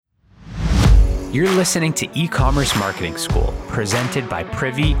You're listening to E-Commerce Marketing School, presented by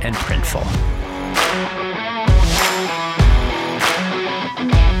Privy and Printful.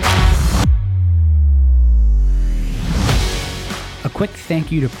 A quick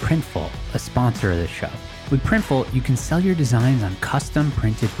thank you to Printful, a sponsor of the show. With Printful, you can sell your designs on custom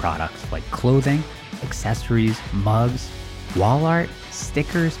printed products like clothing, accessories, mugs, wall art,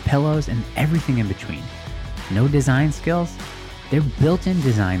 stickers, pillows, and everything in between. No design skills? Their built-in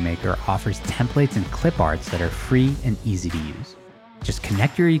design maker offers templates and clip arts that are free and easy to use. Just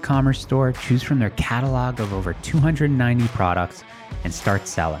connect your e-commerce store, choose from their catalog of over 290 products, and start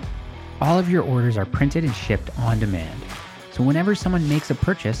selling. All of your orders are printed and shipped on demand. So whenever someone makes a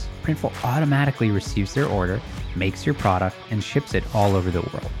purchase, Printful automatically receives their order, makes your product, and ships it all over the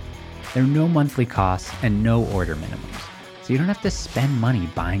world. There are no monthly costs and no order minimums, so you don't have to spend money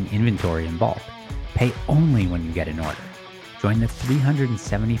buying inventory in bulk. Pay only when you get an order. Join the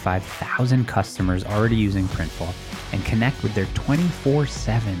 375,000 customers already using Printful and connect with their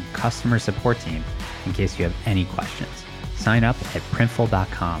 24/7 customer support team in case you have any questions. Sign up at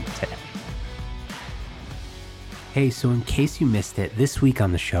Printful.com today. Hey, so in case you missed it, this week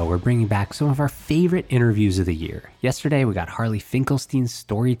on the show, we're bringing back some of our favorite interviews of the year. Yesterday, we got Harley Finkelstein's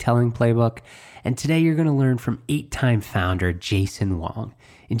storytelling playbook, and today you're going to learn from 8-time founder Jason Wong.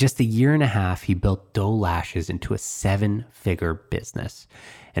 In just a year and a half, he built Doe Lashes into a 7-figure business.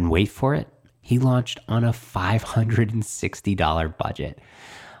 And wait for it, he launched on a $560 budget.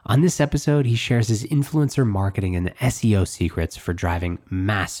 On this episode, he shares his influencer marketing and SEO secrets for driving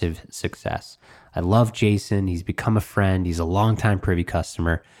massive success. I love Jason. He's become a friend. He's a longtime Privy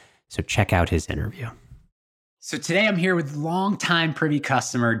customer. So check out his interview. So today I'm here with longtime Privy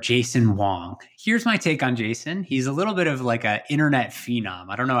customer, Jason Wong. Here's my take on Jason. He's a little bit of like an internet phenom.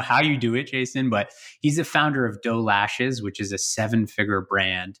 I don't know how you do it, Jason, but he's the founder of Doe Lashes, which is a 7-figure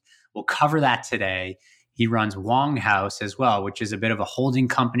brand. We'll cover that today. He runs Wong House as well, which is a bit of a holding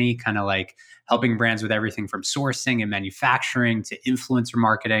company, kind of like helping brands with everything from sourcing and manufacturing to influencer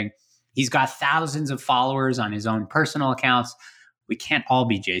marketing. He's got thousands of followers on his own personal accounts. We can't all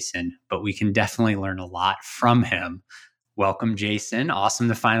be Jason, but we can definitely learn a lot from him. Welcome, Jason. Awesome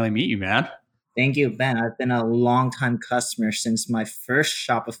to finally meet you, man. Thank you, Ben. I've been a longtime customer since my first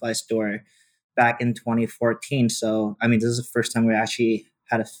Shopify store back in 2014. So, this is the first time we actually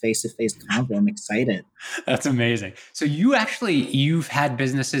had a face-to-face convo. I'm excited. That's amazing. So you've had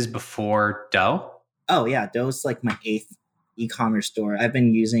businesses before Doe? Oh, yeah. Doe's like my 8th e-commerce store. I've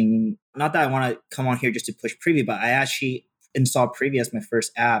been using, not that I want to come on here just to push Privy, but I actually installed Privy as my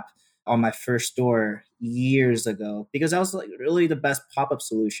first app on my first store years ago because that was like really the best pop-up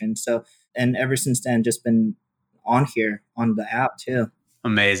solution. So, and ever since then, just been on here on the app too.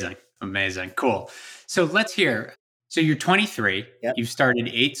 Amazing. Cool. So let's hear. So you're 23, Yep. You've started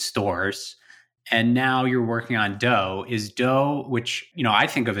 8 stores, and now you're working on Doe. Is Doe, which, I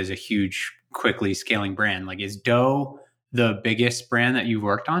think of as a huge, quickly scaling brand, like is Doe the biggest brand that you've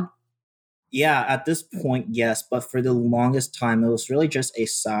worked on? Yeah, at this point, yes. But for the longest time, it was really just a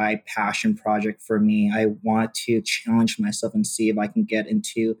side passion project for me. I wanted to challenge myself and see if I can get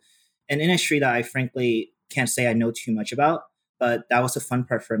into an industry that I frankly can't say I know too much about. But that was the fun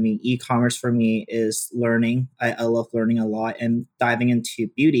part for me. E-commerce for me is learning. I love learning a lot, and diving into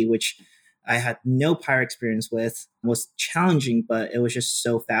beauty, which I had no prior experience with, was challenging, but it was just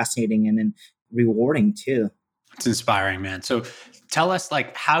so fascinating and then rewarding too. It's inspiring, man. So tell us,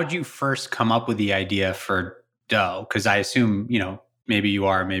 how'd you first come up with the idea for Doe? Because I assume, maybe you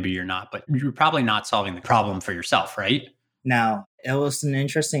are, maybe you're not, but you're probably not solving the problem for yourself, right? Now, it was an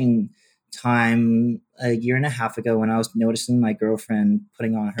interesting time a year and a half ago when I was noticing my girlfriend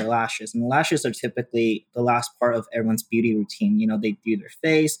putting on her lashes. And the lashes are typically the last part of everyone's beauty routine. They do their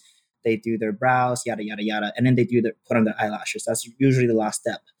face, they do their brows, yada, yada, yada. And then they put on their eyelashes. That's usually the last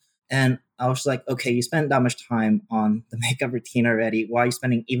step. And I was like, okay, you spent that much time on the makeup routine already. Why are you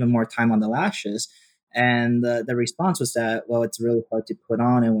spending even more time on the lashes? And the response was that, well, it's really hard to put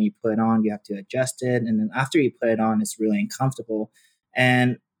on. And when you put it on, you have to adjust it. And then after you put it on, it's really uncomfortable.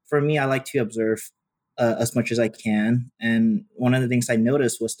 And for me, I like to observe as much as I can. And one of the things I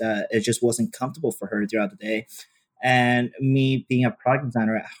noticed was that it just wasn't comfortable for her throughout the day. And me being a product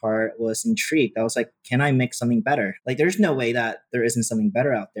designer at heart was intrigued. I was like, can I make something better? Like, there's no way that there isn't something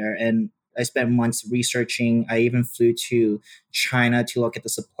better out there. And I spent months researching. I even flew to China to look at the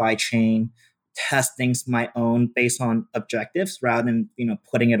supply chain, test things my own based on objectives rather than,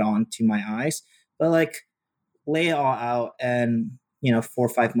 putting it on to my eyes. But lay it all out. And, 4 or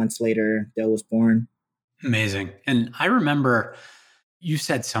 5 months later, Doe was born. Amazing. And I remember You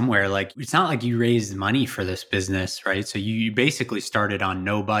said somewhere like it's not like you raised money for this business, right? So you basically started on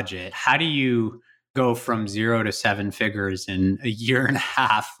no budget. How do you go from 0 to 7 figures in a year and a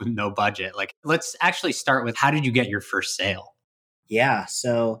half with no budget? Like, let's actually start with how did you get your first sale? Yeah.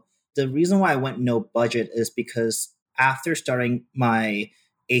 So the reason why I went no budget is because after starting my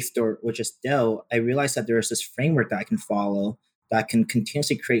eighth store, which is Dough, I realized that there's this framework that I can follow that can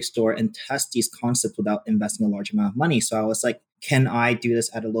continuously create store and test these concepts without investing a large amount of money. So I was like, can I do this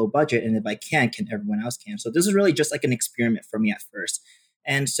at a low budget? And if I can everyone else can? So this is really just like an experiment for me at first.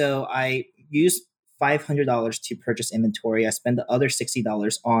 And so I used $500 to purchase inventory. I spent the other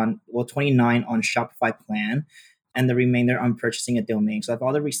 $60 on, well, 29 on Shopify plan and the remainder on purchasing a domain. So I have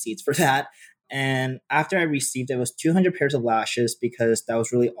all the receipts for that. And after I received it, was 200 pairs of lashes because that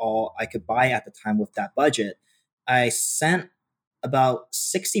was really all I could buy at the time with that budget. I sent about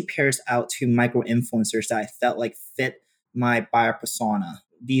 60 pairs out to micro influencers that I felt like fit my buyer persona.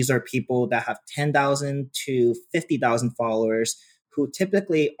 These are people that have 10,000 to 50,000 followers who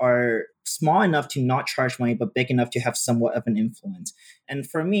typically are small enough to not charge money, but big enough to have somewhat of an influence. And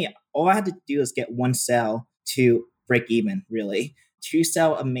for me, all I had to do is get one sale to break even, really. Two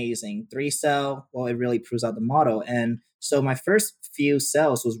sell, amazing. Three sell, well, it really proves out the model. And so my first few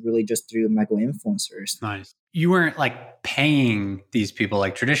sales was really just through micro influencers. Nice. You weren't like paying these people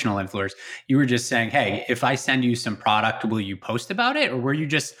like traditional influencers. You were just saying, hey, if I send you some product, will you post about it? Or were you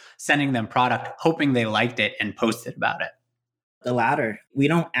just sending them product, hoping they liked it and posted about it? The latter. We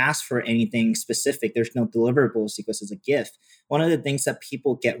don't ask for anything specific. There's no deliverables because it's a gift. One of the things that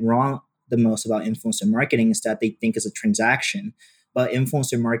people get wrong the most about influencer marketing is that they think it's a transaction. But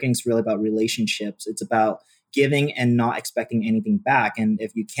influencer marketing is really about relationships. It's about giving and not expecting anything back. And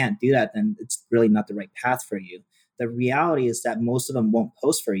if you can't do that, then it's really not the right path for you. The reality is that most of them won't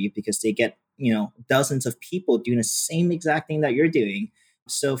post for you because they get, dozens of people doing the same exact thing that you're doing.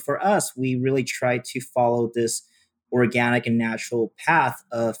 So for us, we really try to follow this organic and natural path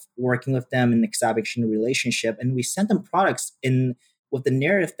of working with them and establishing a relationship. And we sent them products in with the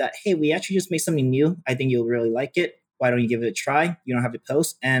narrative that, hey, we actually just made something new. I think you'll really like it. Why don't you give it a try? You don't have to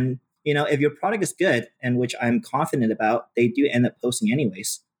post. And, if your product is good, and which I'm confident about, they do end up posting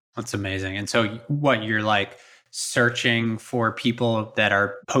anyways. That's amazing. And so what you're like searching for people that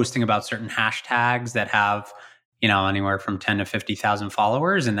are posting about certain hashtags that have, anywhere from 10 to 50,000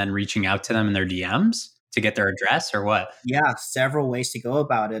 followers and then reaching out to them in their DMs to get their address or what? Yeah, several ways to go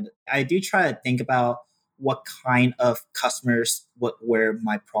about it. I do try to think about what kind of customers would wear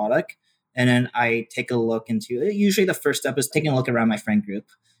my product. And then I take a look into it. Usually the first step is taking a look around my friend group,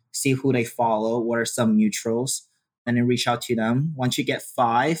 see who they follow, what are some neutrals, and then reach out to them. Once you get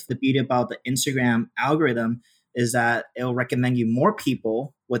 5, the beauty about the Instagram algorithm is that it'll recommend you more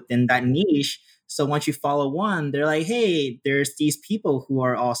people within that niche. So once you follow one, they're like, hey, there's these people who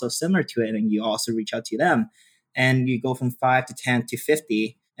are also similar to it. And you also reach out to them. And you go from 5 to 10 to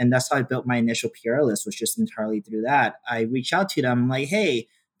 50. And that's how I built my initial PR list, was just entirely through that. I reach out to them like, hey,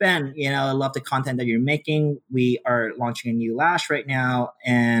 Ben, I love the content that you're making. We are launching a new lash right now,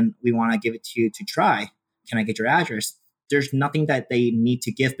 and we want to give it to you to try. Can I get your address? There's nothing that they need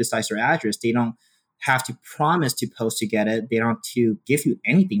to give besides their address. They don't have to promise to post to get it. They don't have to give you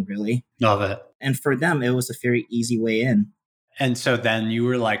anything, really. Love it. And for them, it was a very easy way in. And so then you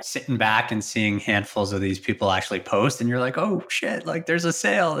were like sitting back and seeing handfuls of these people actually post, and you're like, oh shit, like there's a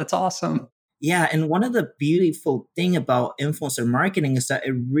sale. It's awesome. Yeah. And one of the beautiful thing about influencer marketing is that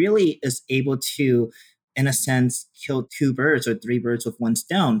it really is able to, in a sense, kill 2 birds or 3 birds with one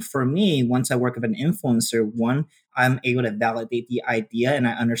stone. For me, once I work with an influencer, one, I'm able to validate the idea and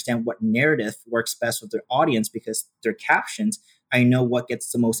I understand what narrative works best with their audience because their captions, I know what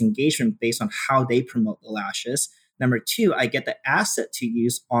gets the most engagement based on how they promote the lashes. Number 2, I get the asset to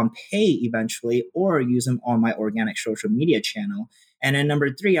use on pay eventually or use them on my organic social media channel. And then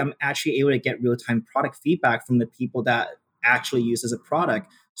number 3, I'm actually able to get real-time product feedback from the people that actually use as a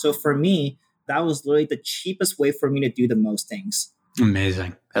product. So for me, that was literally the cheapest way for me to do the most things.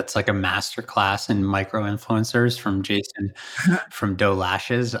 Amazing. That's like a masterclass in micro influencers from Jason from Dough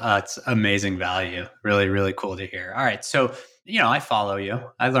Lashes. It's amazing value. Really, really cool to hear. All right. So, I follow you.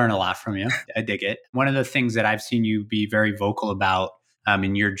 I learn a lot from you. I dig it. One of the things that I've seen you be very vocal about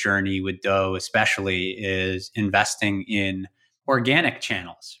in your journey with Dough, especially, is investing in organic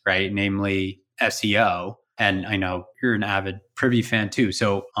channels, right? Namely SEO. And I know you're an avid Privy fan too.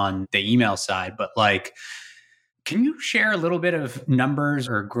 So on the email side, but like, can you share a little bit of numbers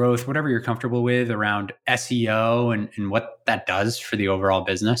or growth, whatever you're comfortable with around SEO and what that does for the overall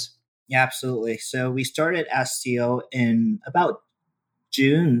business? Yeah, absolutely. So we started SEO in about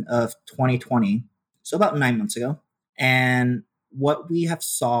June of 2020. So about 9 months ago. And what we have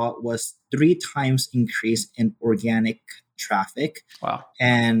saw was 3 times increase in organic traffic. Wow.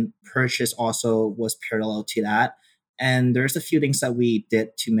 And purchase also was parallel to that. And there's a few things that we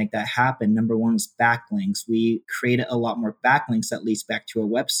did to make that happen. Number one was backlinks. We created a lot more backlinks that leads back to our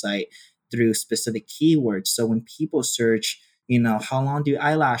website through specific keywords. So when people search, how long do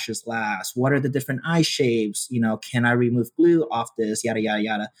eyelashes last? What are the different eye shapes? Can I remove glue off this? Yada, yada,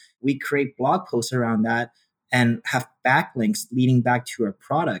 yada. We create blog posts around that and have backlinks leading back to our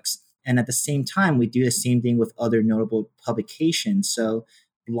products. And at the same time, we do the same thing with other notable publications. So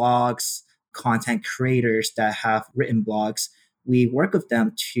blogs, content creators that have written blogs, we work with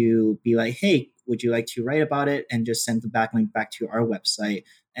them to be like, hey, would you like to write about it? And just send the backlink back to our website.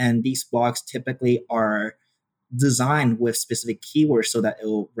 And these blogs typically are designed with specific keywords so that it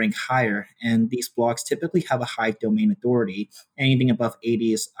will rank higher. And these blogs typically have a high domain authority. Anything above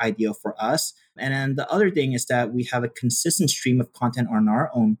 80 is ideal for us. And then the other thing is that we have a consistent stream of content on our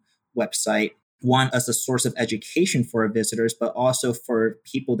own website, one as a source of education for our visitors, but also for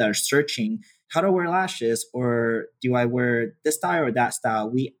people that are searching how to wear lashes, or do I wear this style or that style?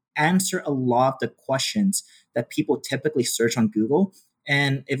 We answer a lot of the questions that people typically search on Google.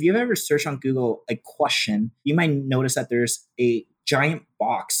 And if you've ever searched on Google a question, you might notice that there's a giant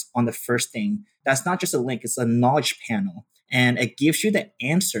box on the first thing. That's not just a link, it's a knowledge panel. And it gives you the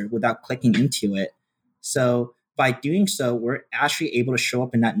answer without clicking into it. So by doing so, we're actually able to show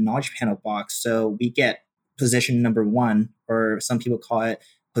up in that knowledge panel box. So we get position number 1, or some people call it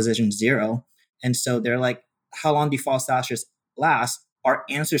position 0. And so they're like, how long do false lashes last? Our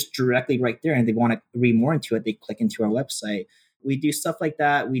answer's directly right there. And they want to read more into it. They click into our website. We do stuff like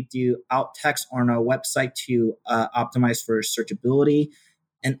that. We do alt text on our website to optimize for searchability.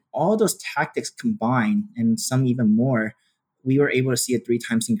 And all those tactics combined, and some even more, we were able to see a 3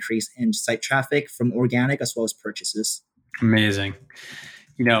 times increase in site traffic from organic as well as purchases. Amazing.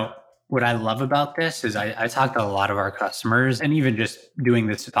 What I love about this is I talk to a lot of our customers, and even just doing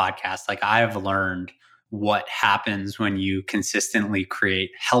this podcast, like I have learned what happens when you consistently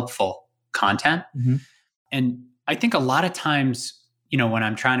create helpful content. Mm-hmm. And I think a lot of times, when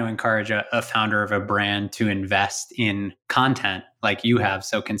I'm trying to encourage a founder of a brand to invest in content like you have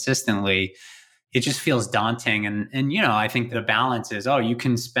so consistently, it just feels daunting. And I think the balance is, you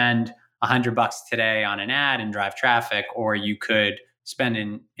can spend $100 today on an ad and drive traffic, or you could spend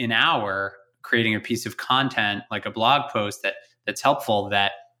an hour creating a piece of content like a blog post that's helpful,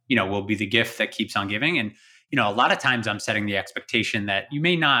 that will be the gift that keeps on giving. And a lot of times I'm setting the expectation that you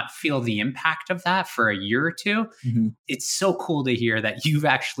may not feel the impact of that for a year or two. Mm-hmm. It's so cool to hear that you've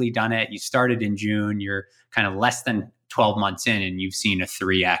actually done it. You started in June, you're kind of less than 12 months in, and you've seen a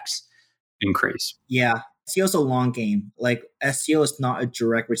 3x increase. Yeah. SEO is a long game. Like SEO is not a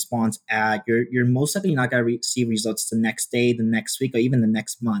direct response ad. You're most likely not going to see results the next day, the next week, or even the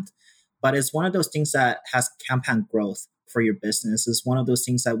next month. But it's one of those things that has compound growth for your business. It's one of those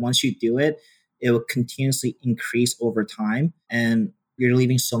things that once you do it, it will continuously increase over time, and you're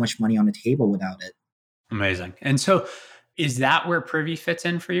leaving so much money on the table without it. Amazing. And so is that where Privy fits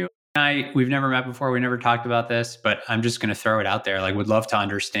in for you? We've never met before. We never talked about this, but I'm just going to throw it out there. Would love to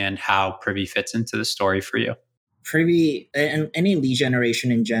understand how Privy fits into the story for you. Privy and any lead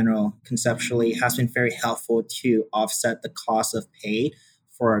generation in general, conceptually, has been very helpful to offset the cost of paid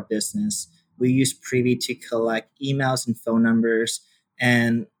for our business. We use Privy to collect emails and phone numbers,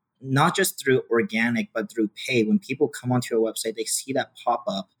 and not just through organic, but through paid. When people come onto our website, they see that pop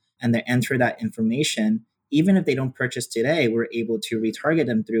up and they enter that information. Even if they don't purchase today, we're able to retarget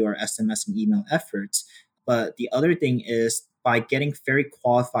them through our SMS and email efforts. But the other thing is, by getting very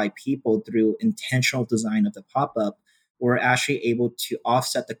qualified people through intentional design of the pop-up, we're actually able to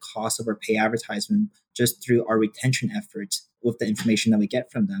offset the cost of our pay advertisement just through our retention efforts with the information that we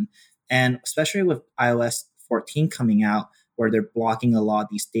get from them. And especially with iOS 14 coming out, where they're blocking a lot of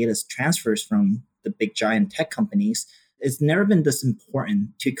these data transfers from the big giant tech companies, it's never been this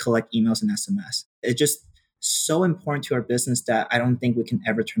important to collect emails and SMS. It's just so important to our business that I don't think we can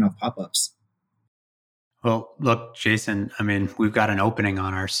ever turn off pop-ups. Well, look, Jason, we've got an opening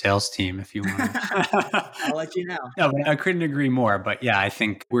on our sales team if you want. I'll let you know. No, I couldn't agree more. But yeah, I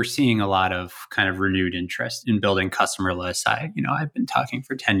think we're seeing a lot of kind of renewed interest in building customer lists. I've been talking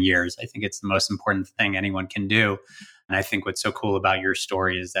for 10 years. I think it's the most important thing anyone can do. And I think what's so cool about your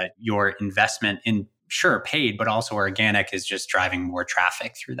story is that your investment in, sure, paid, but also organic, is just driving more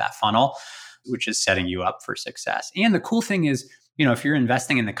traffic through that funnel, which is setting you up for success. And the cool thing is, if you're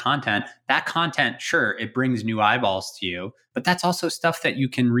investing in the content, that content, sure, it brings new eyeballs to you, but that's also stuff that you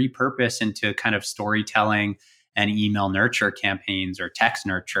can repurpose into kind of storytelling and email nurture campaigns or text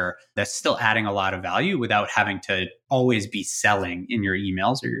nurture that's still adding a lot of value without having to always be selling in your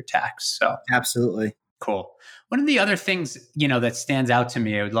emails or your texts. So absolutely. Cool. One of the other things, that stands out to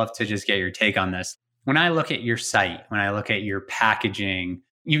me, I would love to just get your take on this. When I look at your site, when I look at your packaging,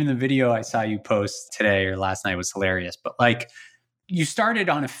 even the video I saw you post today or last night was hilarious, but you started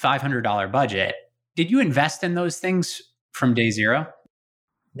on a $500 budget. Did you invest in those things from day zero?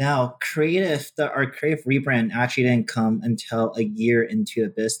 Now, our creative rebrand actually didn't come until a year into the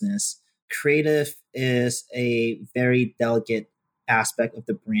business. Creative is a very delicate aspect of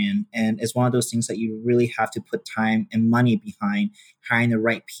the brand, and it's one of those things that you really have to put time and money behind, hiring the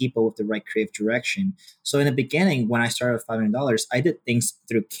right people with the right creative direction. So in the beginning, when I started with $500, I did things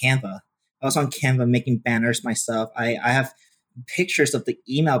through Canva. I was on Canva making banners myself. I have pictures of the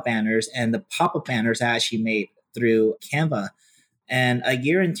email banners and the pop-up banners I actually made through Canva. And a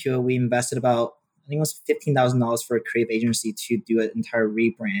year into it, we invested about, I think it was $15,000 for a creative agency to do an entire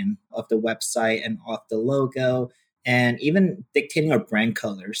rebrand of the website and of the logo and even dictating our brand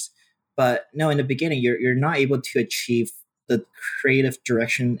colors. But no, in the beginning, you're not able to achieve the creative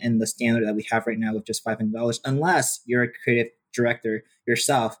direction and the standard that we have right now with just $500 unless you're a creative director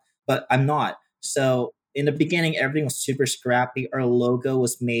yourself. But I'm not. So in the beginning, everything was super scrappy. Our logo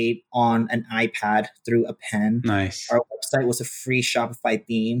was made on an iPad through a pen. Nice. Our website was a free Shopify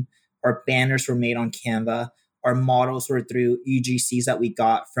theme. Our banners were made on Canva. Our models were through UGCs that we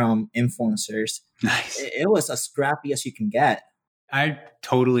got from influencers. Nice. It was as scrappy as you can get. I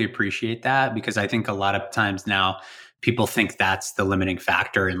totally appreciate that because I think a lot of times now people think that's the limiting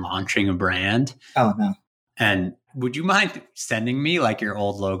factor in launching a brand. Oh, no. And would you mind sending me your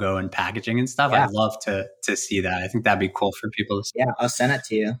old logo and packaging and stuff? Yeah. I'd love to see that. I think that'd be cool for people to see. Yeah, I'll send it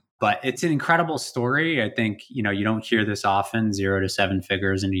to you. But it's an incredible story. I think, you don't hear this often, 0 to 7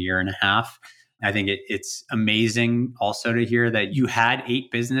 figures in a year and a half. I think it's amazing also to hear that you had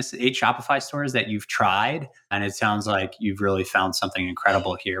 8 Shopify stores that you've tried. And it sounds like you've really found something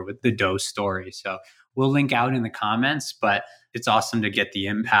incredible here with the Dough story. So we'll link out in the comments, but it's awesome to get the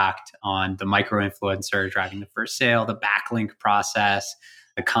impact on the micro influencer driving the first sale, the backlink process,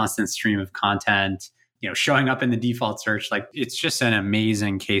 the constant stream of content, showing up in the default search. It's just an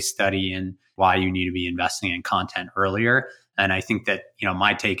amazing case study in why you need to be investing in content earlier. And I think that,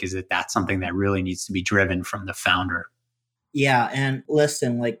 my take is that that's something that really needs to be driven from the founder. Yeah. And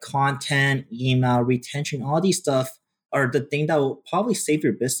listen, content, email, retention, all these stuff are the thing that will probably save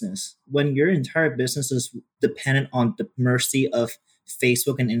your business. When your entire business is dependent on the mercy of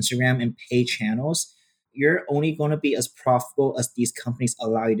Facebook and Instagram and paid channels, you're only going to be as profitable as these companies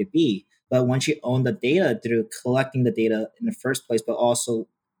allow you to be. But once you own the data through collecting the data in the first place, but also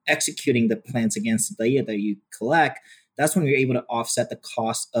executing the plans against the data that you collect, that's when you're able to offset the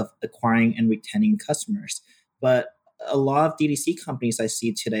cost of acquiring and retaining customers. But a lot of DTC companies I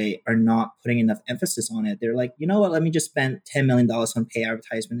see today are not putting enough emphasis on it. They're like, you know what, let me just spend $10 million on pay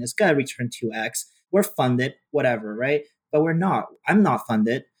advertisement. It's got to return 2x. We're funded, whatever, right? But we're not. I'm not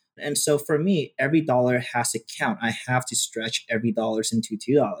funded. And so for me, every dollar has to count. I have to stretch every dollar into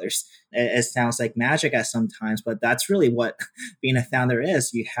 $2. It sounds like magic at sometimes, but that's really what being a founder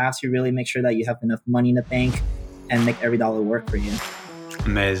is. You have to really make sure that you have enough money in the bank and make every dollar work for you.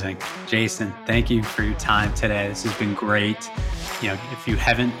 Amazing. Jason, thank you for your time today. This has been great. If you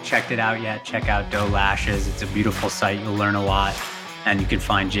haven't checked it out yet, check out Dough Lashes. It's a beautiful site. You'll learn a lot. And you can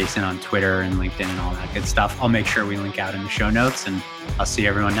find Jason on Twitter and LinkedIn and all that good stuff. I'll make sure we link out in the show notes, and I'll see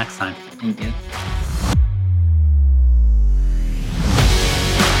everyone next time. Thank you.